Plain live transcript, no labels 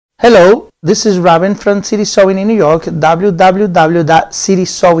Hello, this is Robin from City Sewing in New York,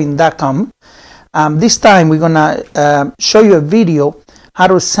 www.citysewing.com. This time we're gonna show you a video how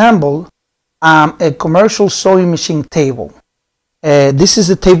to assemble a commercial sewing machine table. This is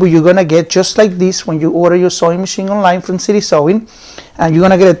the table you're gonna get just like this when you order your sewing machine online from City Sewing, and you're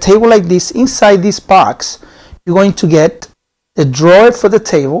gonna get a table like this. Inside this box you're going to get the drawer for the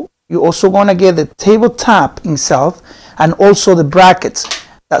table. You're also gonna get the tabletop itself and also the brackets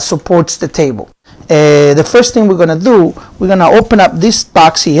that supports the table. The first thing we're gonna do, we're gonna open up this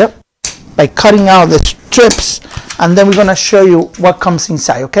box here by cutting out the strips, and then we're gonna show you what comes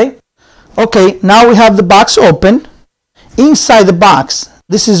inside. Okay, now we have the box open. Inside the box,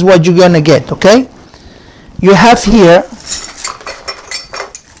 this is what you're gonna get. Okay, you have here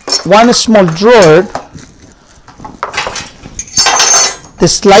one small drawer, the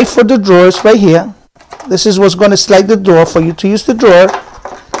slide for the drawers right here. This is what's going to slide the drawer for you to use the drawer.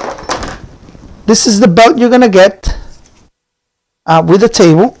 This is the belt you're going to get with the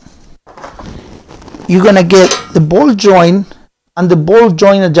table. You're going to get the ball joint and the ball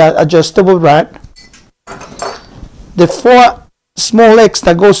joint adjustable rack. The 4 small legs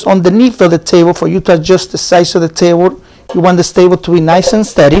that goes underneath of the table for you to adjust the size of the table. You want this table to be nice and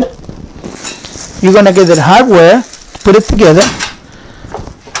steady. You're going to get the hardware to put it together.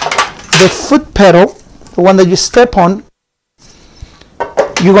 The foot pedal, the one that you step on.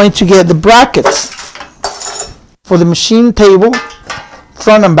 You're going to get the brackets for the machine table,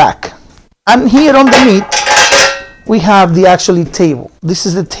 front and back. And here underneath, we have the actual table. This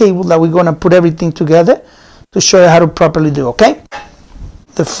is the table that we're going to put everything together to show you how to properly do, okay?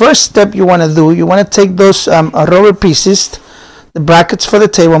 The first step you want to do, you want to take those rubber pieces, the brackets for the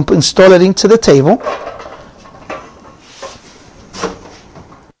table, and install it into the table.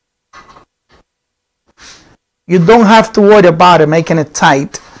 You don't have to worry about it making it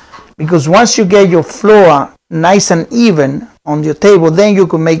tight, because once you get your floor nice and even on your table, then you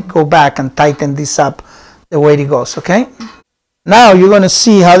can go back and tighten this up the way it goes. Okay, now you're going to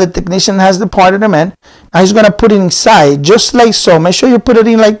see how the technician has the part of the man. Now he's going to put it inside just like so. Make sure you put it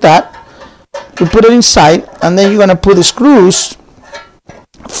in like that. You put it inside, and then you're going to put the screws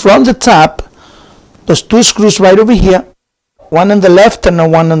from the top, those 2 screws right over here, one on the left and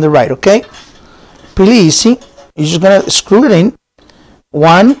one on the right. Okay, pretty easy. You're just going to screw it in,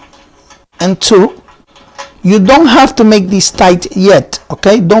 1 and 2. You don't have to make this tight yet,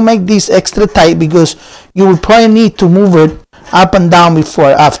 okay? Don't make this extra tight, because you will probably need to move it up and down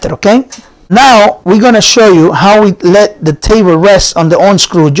before or after, okay? Now we're going to show you how we let the table rest on the on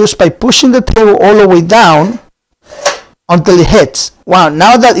screw, just by pushing the table all the way down until it hits. Wow,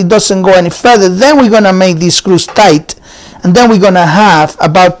 now that it doesn't go any further, then we're going to make these screws tight, and then we're going to have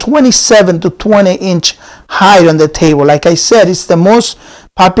about 27 to 20 inch height on the table. Like I said, it's the most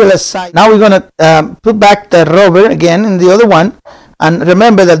popular size. Now we're going to put back the rubber again in the other one, and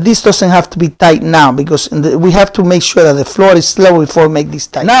remember that this doesn't have to be tight now, because we have to make sure that the floor is level before we make this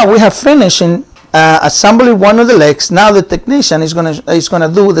tight. Now we have finished assembling one of the legs. Now the technician is going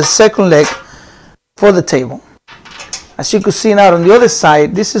to do the second leg for the table. As you can see now on the other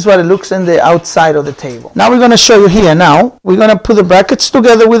side, this is what it looks in the outside of the table. Now we're going to show you here. Now we're going to put the brackets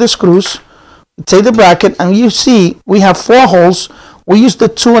together with the screws. We take the bracket, and you see we have 4 holes. We use the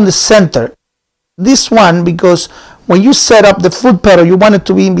 2 in the center. This one, because when you set up the foot pedal, you want it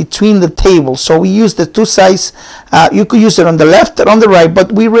to be in between the table. So we use the 2 sides. You could use it on the left or on the right,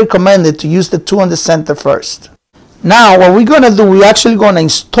 but we recommend it to use the 2 on the center first. Now what we're going to do, we're actually going to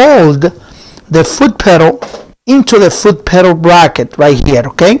install the foot pedal into the foot pedal bracket right here.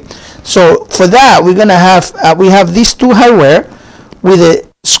 Okay, so for that we're gonna have we have these 2 hardware with a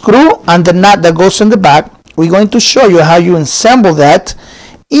screw and the nut that goes in the back. We're going to show you how you assemble that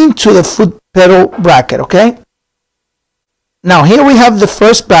into the foot pedal bracket. Okay, now here we have the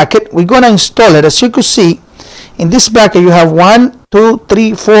first bracket. We're going to install it. As you can see, in this bracket you have 1, 2,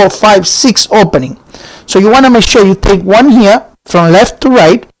 3, 4, 5, 6 opening. So you want to make sure you take one here from left to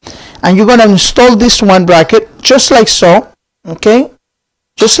right, and you're going to install this one bracket just like so. Okay,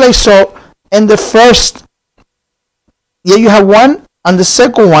 just like so. And the first, yeah, you have one, and the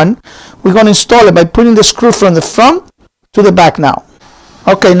second one we're going to install it by putting the screw from the front to the back. Now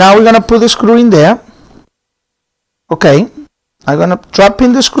okay, now we're going to put the screw in there. Okay, I'm going to drop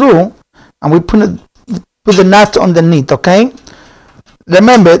in the screw, and we put the nut underneath. Okay,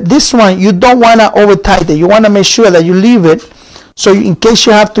 remember this one, you don't want to over tighten it. You want to make sure that you leave it, so in case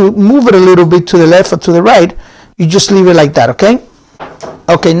you have to move it a little bit to the left or to the right, you just leave it like that. Okay,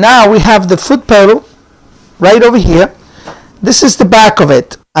 okay, now we have the foot pedal right over here. This is the back of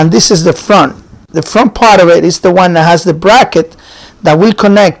it, and this is the front. The front part of it is the one that has the bracket that will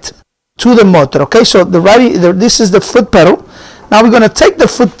connect to the motor. Okay, so this is the foot pedal. Now we're going to take the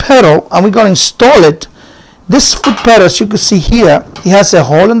foot pedal and we're going to install it. This foot pedal, as you can see here, it has a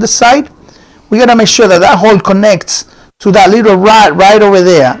hole on the side. We're going to make sure that that hole connects to that little rod right over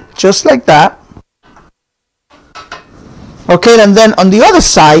there, just like that. Okay, and then on the other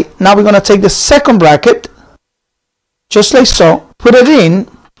side, now we're going to take the second bracket, just like so, put it in,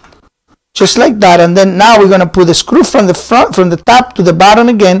 just like that, and then now we're going to put the screw from the front, from the top to the bottom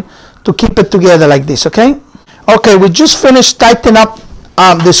again, to keep it together like this. Okay, we just finished tightening up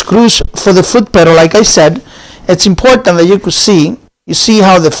the screws for the foot pedal. Like I said, it's important that you see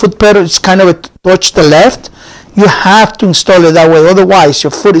how the foot pedal is kind of towards the left. You have to install it that way, otherwise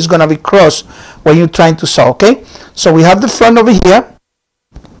your foot is going to be crossed when you're trying to sew. Okay, so we have the front over here,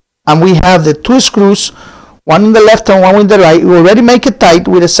 and we have the two screws, one on the left and one on the right. You already make it tight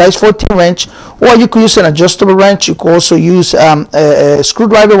with a size 14 wrench, or you could use an adjustable wrench. You could also use a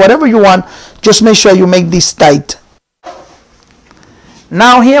screwdriver, whatever you want. Just make sure you make this tight.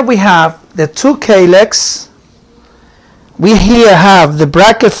 Now here we have the two K-legs. We here have the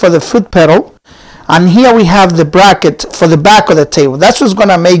bracket for the foot pedal, and here we have the bracket for the back of the table. That's what's going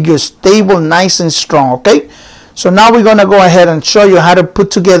to make your table nice and strong. Okay, so now we're going to go ahead and show you how to put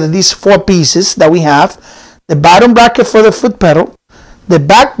together these four pieces that we have: the bottom bracket for the foot pedal, the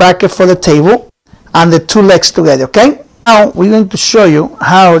back bracket for the table, and the two legs together. Okay, now we're going to show you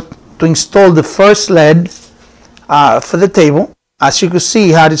how to install the first led for the table. As you can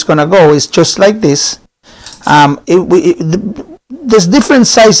see, how it's going to go is just like this. There's different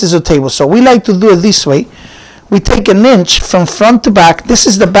sizes of tables, so we like to do it this way. We take an inch from front to back. This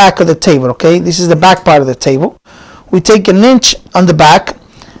is the back of the table. Okay, this is the back part of the table. We take an inch on the back,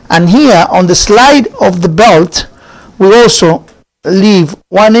 and here on the slide of the belt we also leave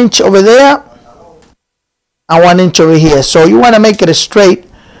 1 inch over there and 1 inch over here. So you want to make it a straight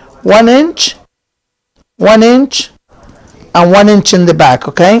 1 inch, 1 inch, and 1 inch in the back.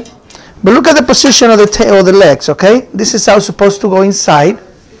 Okay, but look at the position of the legs. Okay, this is how it's supposed to go inside.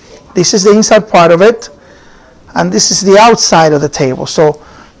 This is the inside part of it, and this is the outside of the table. So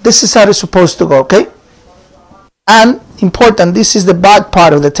this is how it's supposed to go. Okay, and important, this is the back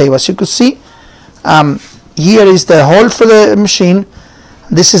part of the table. As you can see, here is the hole for the machine.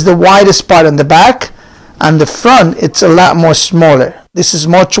 This is the widest part in the back, and the front, it's a lot more smaller. This is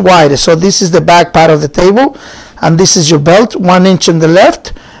much wider. So this is the back part of the table, and this is your belt, 1 inch on the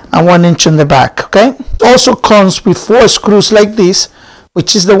left and 1 inch in the back. Okay, it also comes with 4 screws like this,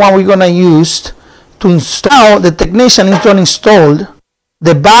 which is the one we're going to use to install. Now the technician is going to install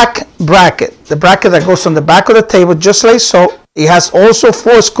the back bracket, the bracket that goes on the back of the table, just like so. It has also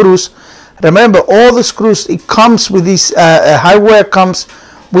 4 screws. Remember, all the screws, it comes with this hardware, comes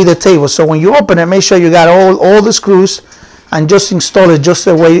with the table. So when you open it, make sure you got all the screws, and just install it just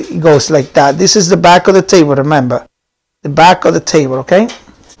the way it goes, like that. This is the back of the table. Remember, the back of the table. Okay,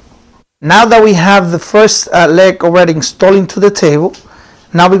 now that we have the first leg already installed into the table,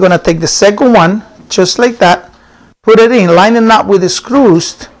 now we're going to take the second one, just like that, put it in, line it up with the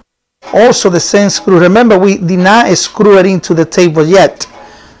screws, also the same screw. Remember, we did not screw it into the table yet,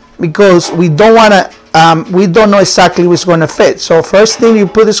 because we don't want to, we don't know exactly what's going to fit. So first thing, you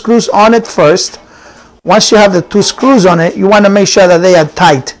put the screws on it first. Once you have the 2 screws on it, you want to make sure that they are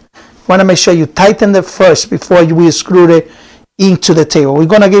tight. You want to make sure you tighten it first before we screw it into the table. We're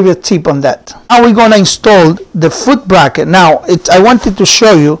going to give you a tip on that. Now we're going to install the foot bracket. Now I wanted to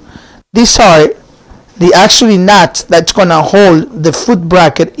show you, these are the actually nuts that's going to hold the foot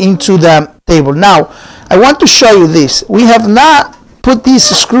bracket into the table. Now I want to show you this. We have not put this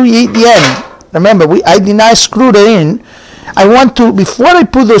screw in. Remember, I did not screw it in. I want to, before I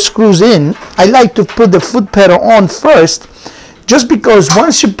put those screws in, I like to put the foot pedal on first, just because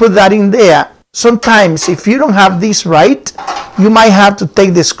once you put that in there, sometimes if you don't have this right, you might have to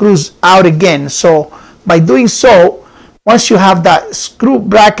take the screws out again. So by doing so, once you have that screw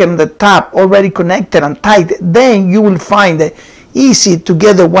bracket on the top already connected and tight, then you will find it easy to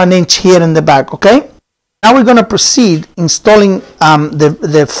get the 1 inch here in the back. Okay, now we're going to proceed installing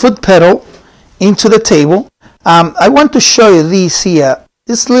the foot pedal into the table. I want to show you this here,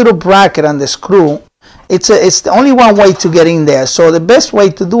 this little bracket and the screw. It's the only one way to get in there. So the best way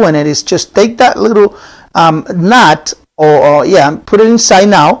to doing it is just take that little nut, or put it inside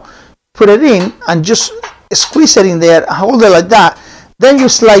now, put it in, and just squeeze it in there, hold it like that. Then you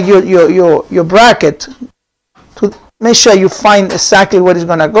slide your bracket to make sure you find exactly where it's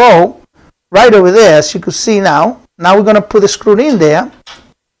going to go, right over there, as you can see now. Now we're going to put the screw in there.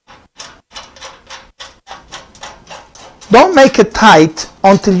 Don't make it tight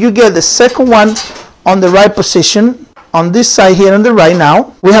until you get the second one on the right position. on this side here on the right.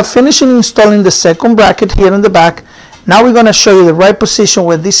 Now we have finished installing the second bracket here in the back. Now we're going to show you the right position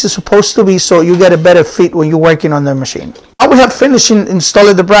where this is supposed to be, so you get a better fit when you're working on the machine. Now we have finished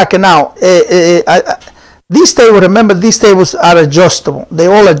installing the bracket. Now these tables, remember, these tables are adjustable.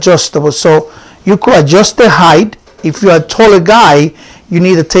 They're all adjustable, so you could adjust the height. If you're a taller guy, you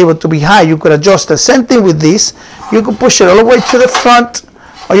need the table to be high, you could adjust the same thing with this. You could push it all the way to the front,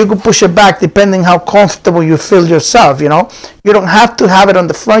 or you could push it back depending how comfortable you feel yourself. You know, you don't have to have it on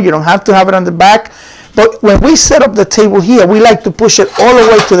the front, you don't have to have it on the back. But when we set up the table here, we like to push it all the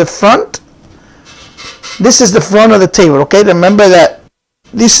way to the front. This is the front of the table, okay? Remember that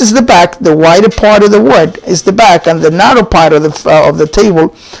this is the back, the wider part of the wood is the back, and the narrow part of the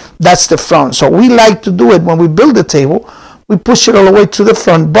table, that's the front. So we like to do it when we build the table, we push it all the way to the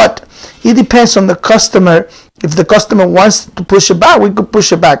front, but it depends on the customer. If the customer wants to push it back, we could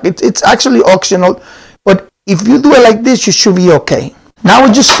push it back. It's actually optional, but if you do it like this, you should be okay. Now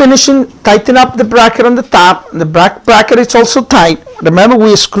we're just finishing tightening up the bracket on the top. The back bracket is also tight. Remember,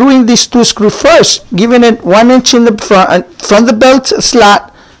 we're screwing these two screws first, giving it 1 inch in the front, from the belt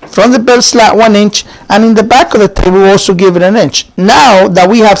slat, 1 inch, and in the back of the table we also give it 1 inch. Now that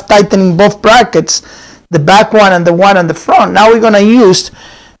we have tightening both brackets, the back one and the one on the front, now we're going to use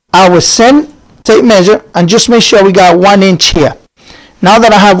our same tape measure and just make sure we got 1 inch here. Now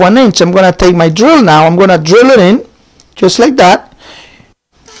that I have 1 inch, I'm going to take my drill. Now I'm going to drill it in just like that.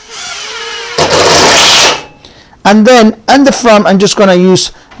 And then in the front, I'm just gonna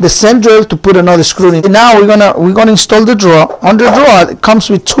use the same drill to put another screw in. Now we're gonna install the drawer. On the drawer, it comes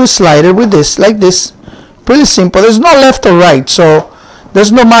with 2 sliders with this, like this. Pretty simple. There's no left or right, so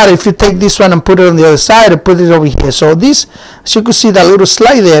there's no matter if you take this one and put it on the other side or put it over here. So this, as you can see, that little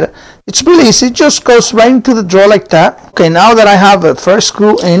slide there, it's really easy. It just goes right into the drawer like that. Okay, now that I have a first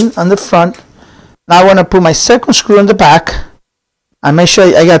screw in on the front, now I want to put my second screw in the back. I make sure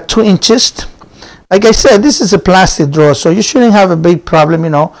I got 2 inches. Like I said, this is a plastic drawer, so you shouldn't have a big problem, you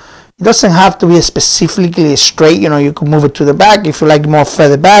know. It doesn't have to be specifically straight, you know. You can move it to the back if you like more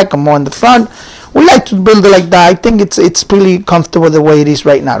further back or more in the front. We like to build it like that. I think it's pretty comfortable the way it is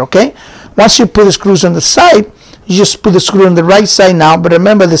right now, okay? Once you put the screws on the side, you just put the screw on the right side now, but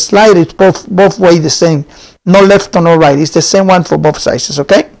remember the slide is both ways the same. No left or no right. It's the same one for both sizes,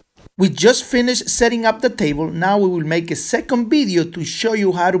 okay? We just finished setting up the table. Now we will make a second video to show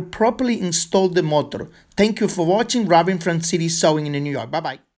you how to properly install the motor. Thank you for watching. Robin from City Sewing in New York. Bye-bye.